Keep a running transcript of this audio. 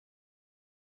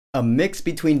A mix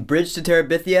between Bridge to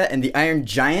Terabithia and the Iron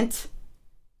Giant?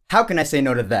 How can I say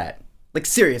no to that? Like,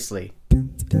 seriously.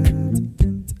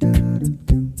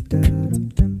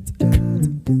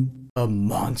 A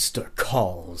Monster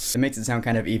Calls. It makes it sound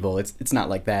kind of evil. It's not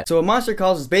like that. So A Monster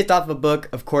Calls is based off of a book.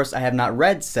 Of course, I have not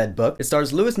read said book. It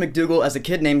stars Louis McDougall as a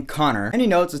kid named Connor. And you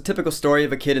know, it's a typical story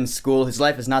of a kid in school. His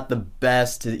life is not the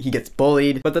best. He gets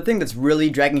bullied. But the thing that's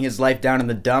really dragging his life down in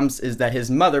the dumps is that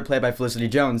his mother, played by Felicity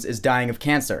Jones, is dying of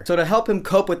cancer. So to help him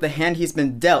cope with the hand he's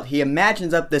been dealt, he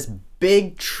imagines up this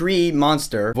big tree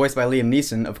monster, voiced by Liam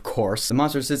Neeson, of course. The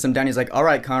monster sits him down, he's like,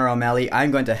 alright Connor O'Malley, I'm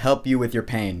going to help you with your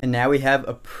pain. And now we have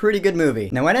a pretty good movie.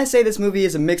 Now when I say this movie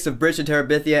is a mix of Bridge to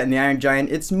Terabithia and the Iron Giant,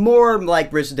 it's more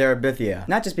like Bridge to Terabithia.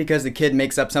 Not just because the kid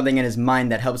makes up something in his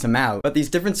mind that helps him out, but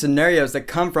these different scenarios that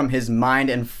come from his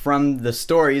mind and from the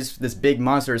stories this big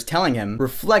monster is telling him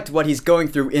reflect what he's going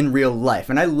through in real life.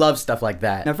 And I love stuff like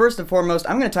that. Now first and foremost,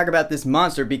 I'm going to talk about this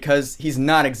monster because he's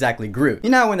not exactly Groot.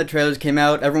 You know, when the trailers came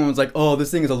out, everyone was like, oh,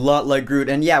 this thing is a lot like Groot,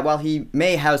 and yeah, while he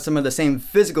may have some of the same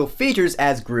physical features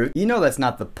as Groot, you know that's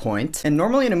not the point. And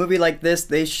normally in a movie like this,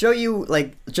 they show you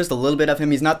like just a little bit of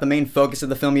him. He's not the main focus of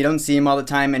the film. You don't see him all the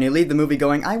time, and you leave the movie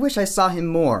going, I wish I saw him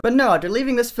more. But no, after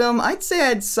leaving this film, I'd say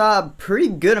I saw a pretty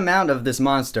good amount of this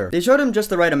monster. They showed him just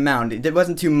the right amount. It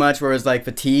wasn't too much where it was like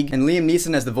fatigue, and Liam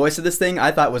Neeson as the voice of this thing,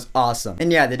 I thought was awesome.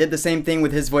 And yeah, they did the same thing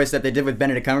with his voice that they did with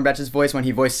Benedict Cumberbatch's voice when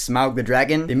he voiced Smaug the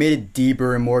Dragon. They made it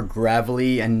deeper and more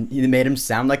gravelly, and they made him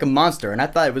sound like a monster. And I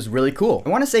thought it was really cool. I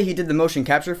want to say he did the motion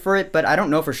capture for it, but I don't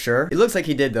know for sure. It looks like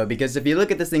he did though, because if you look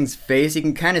at this thing's face, you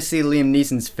can kind of see Liam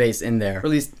Neeson's face in there. Or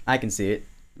at least I can see it.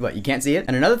 What, you can't see it?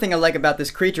 And another thing I like about this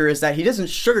creature is that he doesn't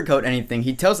sugarcoat anything.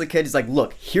 He tells the kid, he's like,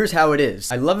 look, here's how it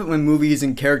is. I love it when movies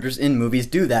and characters in movies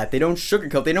do that. They don't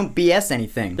sugarcoat, they don't BS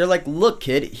anything. They're like, look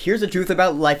kid, here's the truth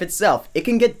about life itself. It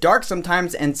can get dark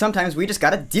sometimes, and sometimes we just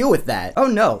gotta deal with that. Oh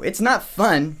no, it's not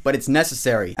fun, but it's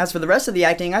necessary. As for the rest of the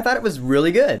acting, I thought it was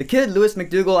really good. The kid, Louis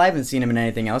McDougall, I haven't seen him in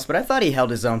anything else, but I thought he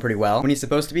held his own pretty well. When he's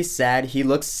supposed to be sad, he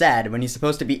looks sad. When he's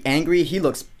supposed to be angry, he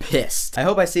looks pissed. I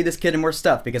hope I see this kid in more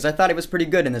stuff, because I thought he was pretty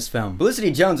good in this film.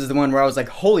 Felicity Jones is the one where I was like,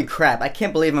 holy crap, I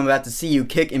can't believe I'm about to see you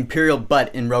kick Imperial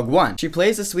butt in Rogue One. She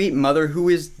plays a sweet mother who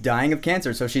is dying of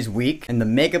cancer, so she's weak, and the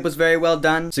makeup was very well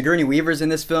done. Sigourney Weaver's in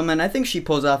this film, and I think she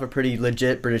pulls off a pretty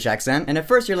legit British accent. And at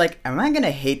first you're like, am I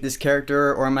gonna hate this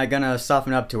character, or am I gonna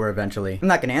soften up to her eventually? I'm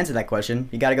not gonna answer that question.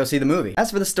 You gotta go see the movie.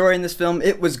 As for the story in this film,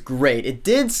 it was great. It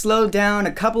did slow down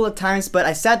a couple of times, but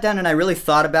I sat down and I really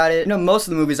thought about it. You know, most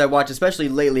of the movies I watch, especially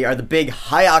lately, are the big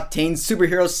high-octane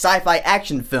superhero sci-fi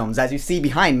action films, as you see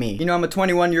behind me. You know, I'm a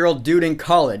 21-year-old dude in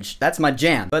college. That's my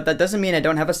jam. But that doesn't mean I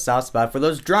don't have a soft spot for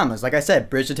those dramas. Like I said,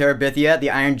 Bridge to Terabithia, The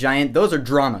Iron Giant, those are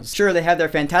dramas. Sure, they have their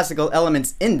fantastical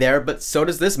elements in there, but so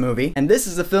does this movie. And this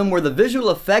is a film where the visual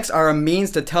effects are a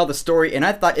means to tell the story, and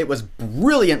I thought it was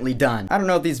brilliantly done. I don't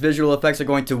know if these visual effects are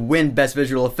going to win Best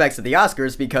Visual Effects at the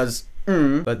Oscars because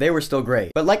but they were still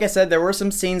great. But like I said, there were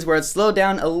some scenes where it slowed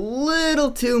down a little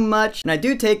too much, and I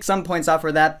do take some points off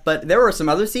for that, but there were some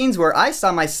other scenes where I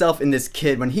saw myself in this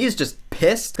kid when he's just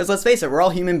pissed. Because let's face it, we're all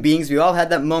human beings. We all had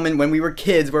that moment when we were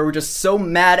kids where we're just so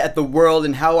mad at the world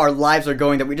and how our lives are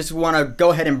going that we just want to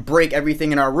go ahead and break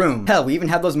everything in our room. Hell, we even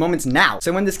have those moments now.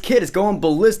 So when this kid is going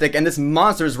ballistic and this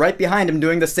monster is right behind him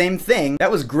doing the same thing,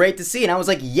 that was great to see, and I was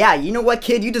like, yeah, you know what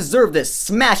kid, you deserve this.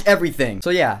 Smash everything.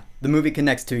 So yeah, the movie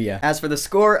connects to you. As for the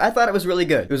score, I thought it was really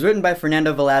good. It was written by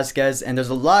Fernando Velázquez, and there's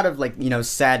a lot of, like, you know,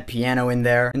 sad piano in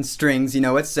there, and strings, you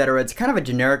know, etc. It's kind of a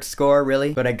generic score,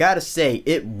 really, but I gotta say,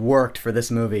 it worked for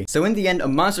this movie. So in the end, A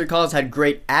Monster Calls had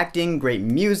great acting, great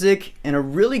music, and a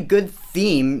really good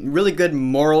theme, really good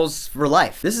morals for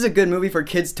life. This is a good movie for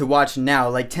kids to watch now.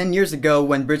 Like 10 years ago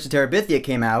when Bridge to Terabithia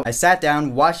came out, I sat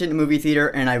down, watched it in a movie theater,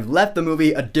 and I've left the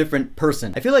movie a different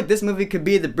person. I feel like this movie could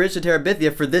be the Bridge to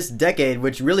Terabithia for this decade,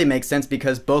 which really makes sense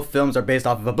because both films are based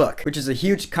off of a book, which is a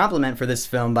huge compliment for this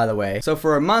film, by the way. So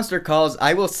for A Monster Calls,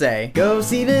 I will say, go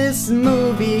see this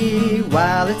movie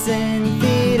while it's in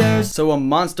theaters. So A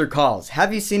Monster Calls,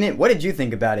 have you seen it? What did you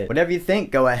think about it? Whatever you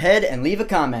think, go ahead and leave a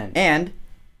comment. And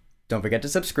don't forget to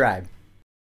subscribe.